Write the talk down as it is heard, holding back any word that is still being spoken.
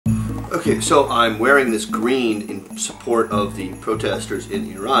Okay, so I'm wearing this green in support of the protesters in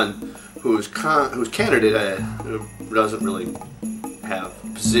Iran, whose candidate doesn't really have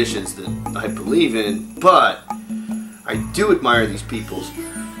positions that I believe in, but I do admire these people's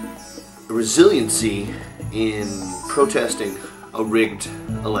resiliency in protesting a rigged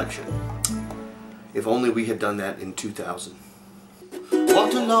election. If only we had done that in 2000.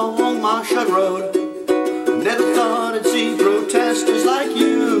 Walked along Marshall Road, never thought I'd see protesters like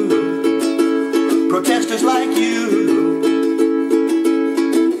you, protesters like you,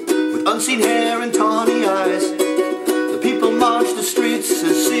 with unseen hair and tawny eyes. The people march the streets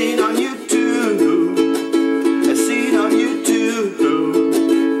as seen on YouTube, as seen on YouTube.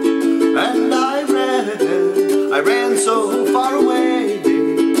 And I ran so far away.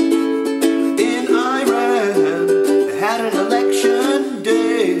 In Iran, they had an election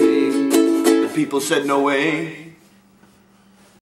day. The people said no way.